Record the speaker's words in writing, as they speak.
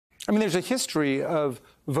I mean, there's a history of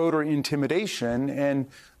voter intimidation and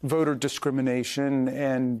voter discrimination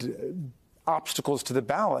and obstacles to the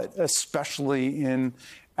ballot, especially in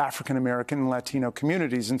African American and Latino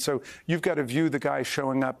communities. And so you've got to view the guy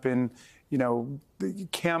showing up in,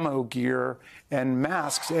 camo gear and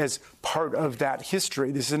masks as part of that history.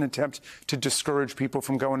 This is an attempt to discourage people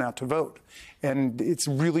from going out to vote. And it's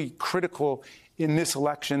really critical in this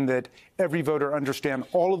election that every voter understand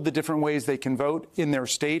all of the different ways they can vote in their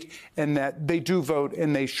state and that they do vote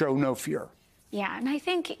and they show no fear. Yeah, and I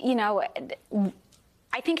think,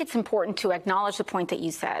 I think it's important to acknowledge the point that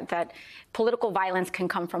you said, that political violence can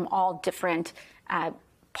come from all different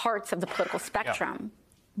parts of the political spectrum,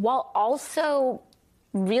 while also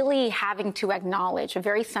really having to acknowledge a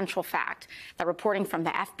very central fact that reporting from the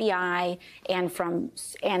FBI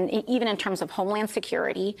and even in terms of Homeland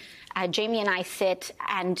Security, Jamie and I sit,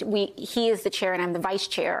 and he is the chair and I'm the vice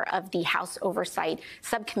chair of the House Oversight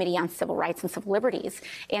Subcommittee on Civil Rights and Civil Liberties.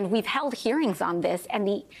 And we've held hearings on this,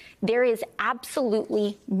 and there is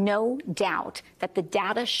absolutely no doubt that the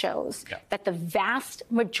data shows that the vast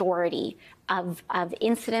majority of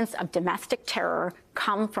incidents of domestic terror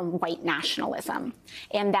come from white nationalism,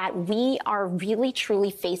 and that we are really,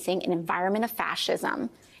 truly facing an environment of fascism.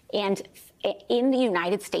 And in the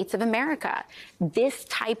United States of America, this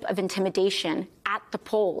type of intimidation at the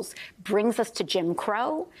polls brings us to Jim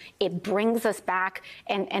Crow. It brings us back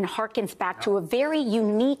and harkens back to a very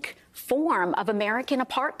unique form of American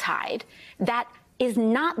apartheid that is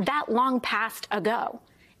not that long past ago.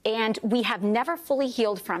 And we have never fully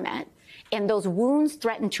healed from it. And those wounds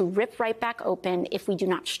threaten to rip right back open if we do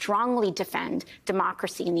not strongly defend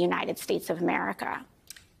democracy in the United States of America.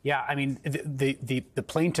 Yeah, I mean, the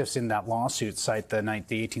plaintiffs in that lawsuit cite the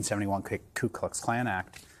 1871 Ku Klux Klan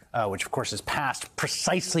Act, which, of course, is passed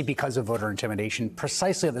precisely because of voter intimidation,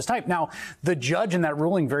 precisely of this type. Now, the judge in that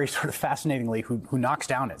ruling, very sort of fascinatingly, who knocks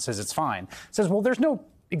down it, says it's fine, says, well, there's no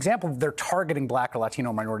example of they're targeting black or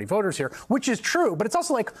Latino minority voters here, which is true. But it's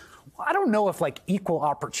also like, I don't know if equal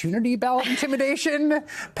opportunity ballot intimidation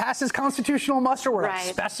passes constitutional muster where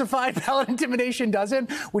specified ballot intimidation doesn't,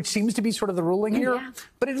 which seems to be sort of the ruling here. Yeah.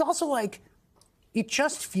 But it's also it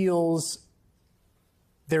just feels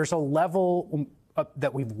there's a level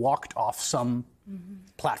that we've walked off some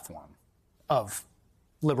platform of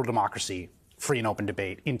liberal democracy, free and open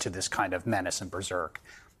debate into this kind of menace and berserk.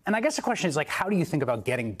 And I guess the question is, how do you think about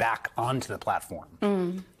getting back onto the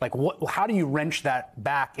platform? How do you wrench that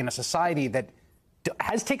back in a society that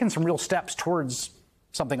has taken some real steps towards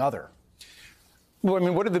something other? Well, I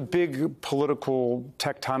mean, what are the big political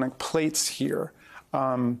tectonic plates here?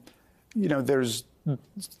 There's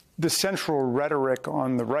the central rhetoric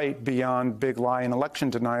on the right beyond big lie and election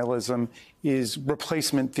denialism is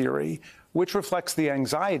replacement theory, which reflects the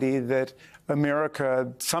anxiety that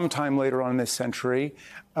America, sometime later on in this century,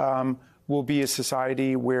 will be a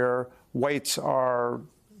society where whites are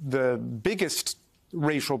the biggest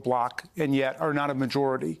racial bloc and yet are not a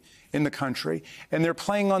majority in the country. And they're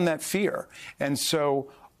playing on that fear. And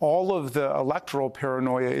so all of the electoral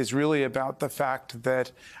paranoia is really about the fact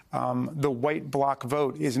that the white bloc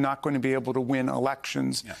vote is not going to be able to win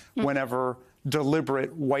elections whenever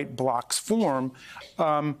deliberate white blocs form.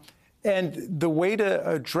 And the way to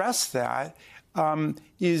address that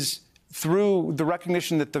is through the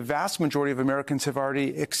recognition that the vast majority of Americans have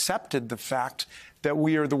already accepted the fact that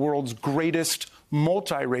we are the world's greatest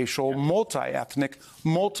multiracial, multi-ethnic,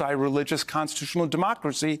 multi-religious constitutional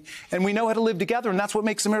democracy, and we know how to live together, and that's what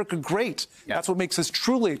makes America great. That's what makes us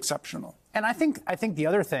truly exceptional. And I think the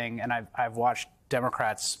other thing, and I've watched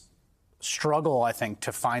Democrats struggle, I think,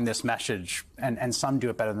 to find this message, and some do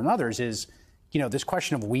it better than others, is this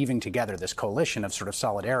question of weaving together this coalition of sort of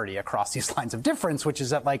solidarity across these lines of difference, which is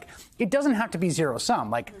that, it doesn't have to be zero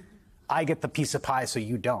sum. I get the piece of pie, so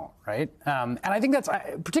you don't, right? And I think that's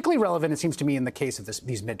particularly relevant, it seems to me, in the case of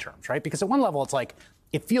these midterms, right? Because at one level, it's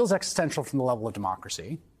it feels existential from the level of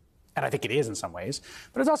democracy, and I think it is in some ways.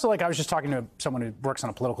 But it's also I was just talking to someone who works on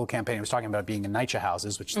a political campaign who was talking about being in NYCHA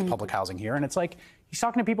houses, which is the public housing here, and it's he's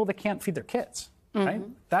talking to people that can't feed their kids, right?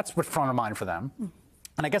 That's what's front of mind for them.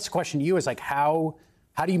 And I guess the question to you is how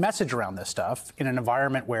do you message around this stuff in an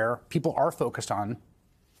environment where people are focused on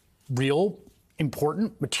real,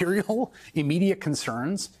 important, material, immediate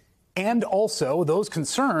concerns, and also those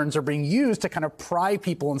concerns are being used to kind of pry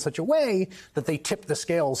people in such a way that they tip the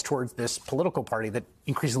scales towards this political party that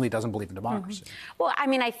increasingly doesn't believe in democracy? Well, I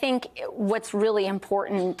mean, I think what's really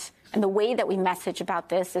important and the way that we message about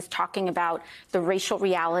this is talking about the racial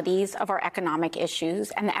realities of our economic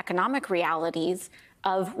issues and the economic realities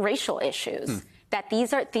of racial issues, that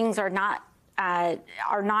these things are not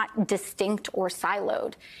are not distinct or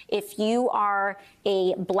siloed. If you are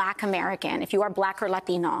a Black American, if you are Black or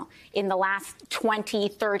Latino, in the last 20,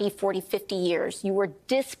 30, 40, 50 years, you were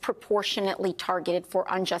disproportionately targeted for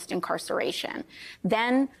unjust incarceration.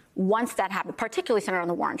 Then once that happened, particularly centered on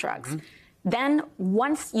the war on drugs, then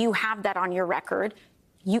once you have that on your record,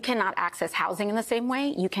 you cannot access housing in the same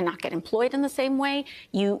way. You cannot get employed in the same way.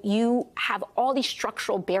 You have all these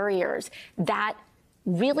structural barriers that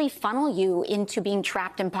really funnel you into being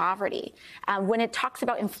trapped in poverty. When it talks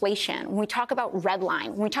about inflation, when we talk about redline,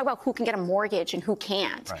 when we talk about who can get a mortgage and who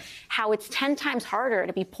can't, how it's 10 times harder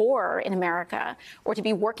to be poor in America or to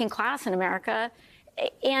be working class in America,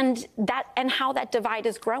 and how that divide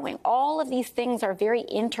is growing. All of these things are very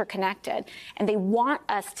interconnected, and they want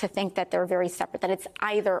us to think that they're very separate, that it's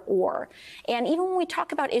either or. And even when we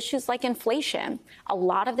talk about issues like inflation, a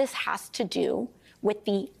lot of this has to do with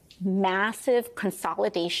the massive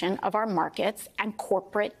consolidation of our markets and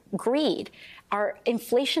corporate greed. Our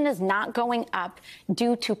inflation is not going up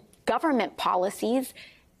due to government policies.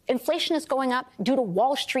 Inflation is going up due to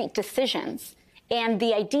Wall Street decisions and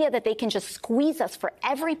the idea that they can just squeeze us for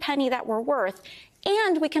every penny that we're worth.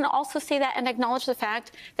 And we can also say that and acknowledge the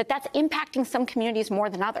fact that that's impacting some communities more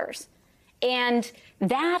than others. And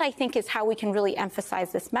that, I think, is how we can really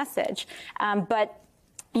emphasize this message. But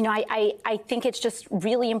you know, I think it's just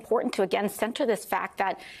really important to, again, center this fact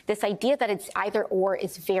that this idea that it's either or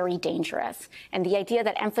is very dangerous. And the idea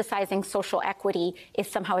that emphasizing social equity is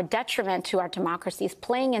somehow a detriment to our democracy is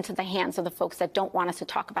playing into the hands of the folks that don't want us to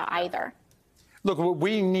talk about either. Look,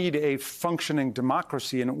 we need a functioning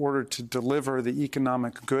democracy in order to deliver the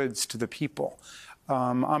economic goods to the people.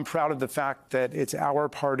 I'm proud of the fact that it's our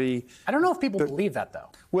party. I don't know if people believe that, though.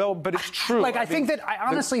 Well, but it's true. Like, I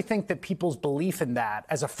honestly think that people's belief in that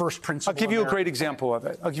as a first principle. I'll give you a great example of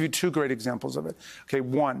it. I'll give you two great examples of it. Okay,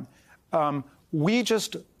 one, we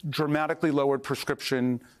just dramatically lowered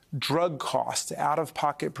prescription drug costs,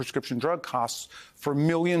 out-of-pocket prescription drug costs for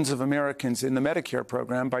millions of Americans in the Medicare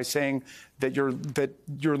program by saying that you're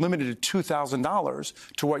limited to $2,000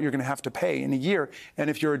 to what you're going to have to pay in a year. And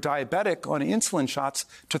if you're a diabetic on insulin shots,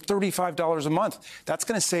 to $35 a month. That's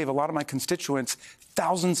going to save a lot of my constituents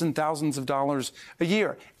thousands and thousands of dollars a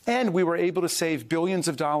year. And we were able to save billions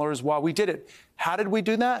of dollars while we did it. How did we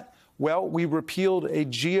do that? Well, we repealed a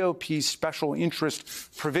GOP special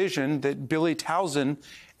interest provision that Billy Towson,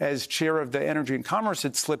 as chair of the Energy and Commerce,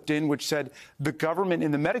 had slipped in, which said the government in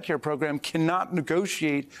the Medicare program cannot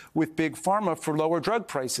negotiate with Big Pharma for lower drug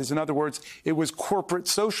prices. In other words, it was corporate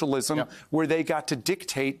socialism where they got to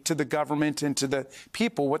dictate to the government and to the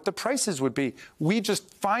people what the prices would be. We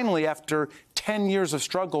just finally, after 10 years of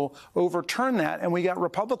struggle, overturned that, and we got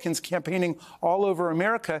Republicans campaigning all over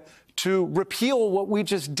America to repeal what we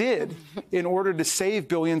just did in order to save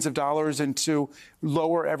billions of dollars and to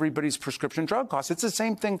lower everybody's prescription drug costs. It's the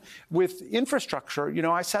same thing with infrastructure. You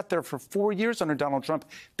know, I sat there for 4 years under Donald Trump.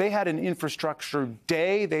 They had an infrastructure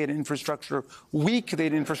day. They had an infrastructure week. They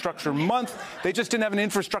had an infrastructure month. They just didn't have an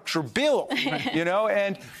infrastructure bill, you know,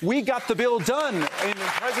 and we got the bill done in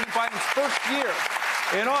President Biden's first year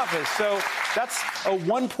in office. So that's a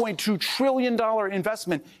 $1.2 trillion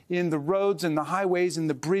investment in the roads and the highways and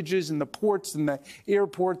the bridges and the ports and the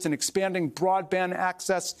airports and expanding broadband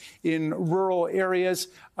access in rural areas.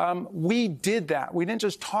 We did that. We didn't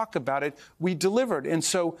just talk about it. We delivered. And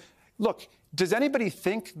so, look, does anybody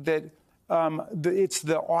think that it's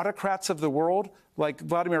the autocrats of the world like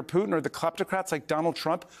Vladimir Putin or the kleptocrats like Donald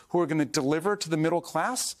Trump who are going to deliver to the middle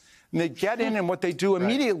class? And they get in, and what they do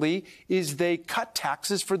immediately is they cut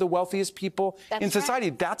taxes for the wealthiest people in society.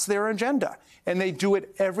 Right. That's their agenda. And they do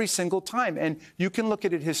it every single time. And you can look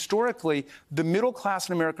at it historically. The middle class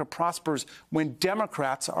in America prospers when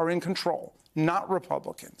Democrats are in control, not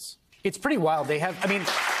Republicans. It's pretty wild. They have, I mean,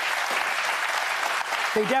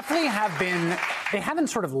 they definitely have been, they haven't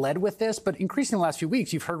sort of led with this, but increasingly in the last few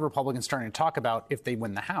weeks, you've heard Republicans starting to talk about, if they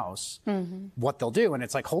win the House, what they'll do. And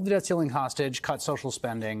it's like, hold the debt ceiling hostage, cut social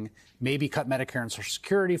spending, maybe cut Medicare and Social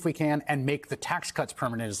Security if we can, and make the tax cuts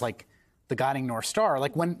permanent as like the guiding North Star.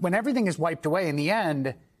 Like when everything is wiped away in the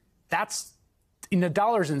end, that's in the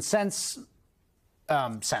dollars and cents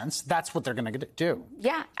sense, that's what they're going to do.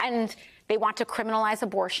 Yeah, and they want to criminalize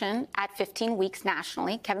abortion at 15 weeks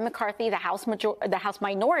nationally. Kevin McCarthy, the House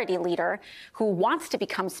Minority Leader, who wants to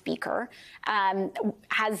become Speaker,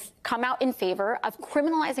 has come out in favor of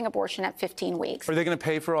criminalizing abortion at 15 weeks. Are they going to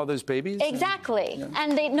pay for all those babies? Exactly.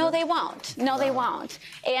 And they won't. No, they won't.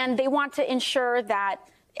 And they want to ensure that,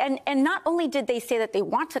 and not only did they say that they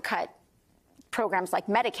want to cut programs like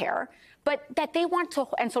Medicare, but that they want to,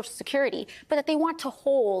 and Social Security, but that they want to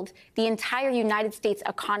hold the entire United States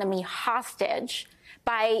economy hostage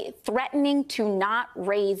by threatening to not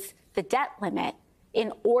raise the debt limit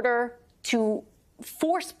in order to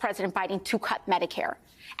force President Biden to cut Medicare.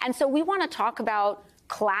 And so we want to talk about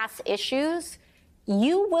class issues.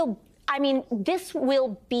 This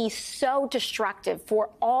will be so destructive for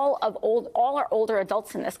all our older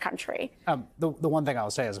adults in this country. The one thing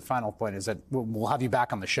I'll say as a final point is that we'll have you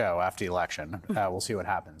back on the show after the election. We'll see what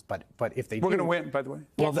happens. But if they we're going to win, by the way.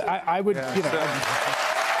 Well, yes, I would, yeah.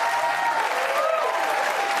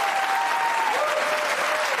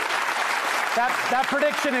 That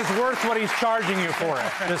prediction is worth what he's charging you for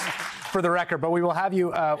it, just for the record. But we will have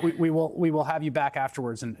you. We will have you back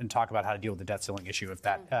afterwards and talk about how to deal with the debt ceiling issue if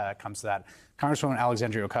that comes to that. Congresswoman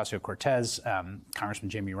Alexandria Ocasio Cortez, Congressman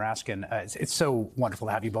Jamie Raskin. It's so wonderful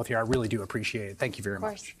to have you both here. I really do appreciate it. Thank you very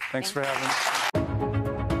much. Thanks for having me.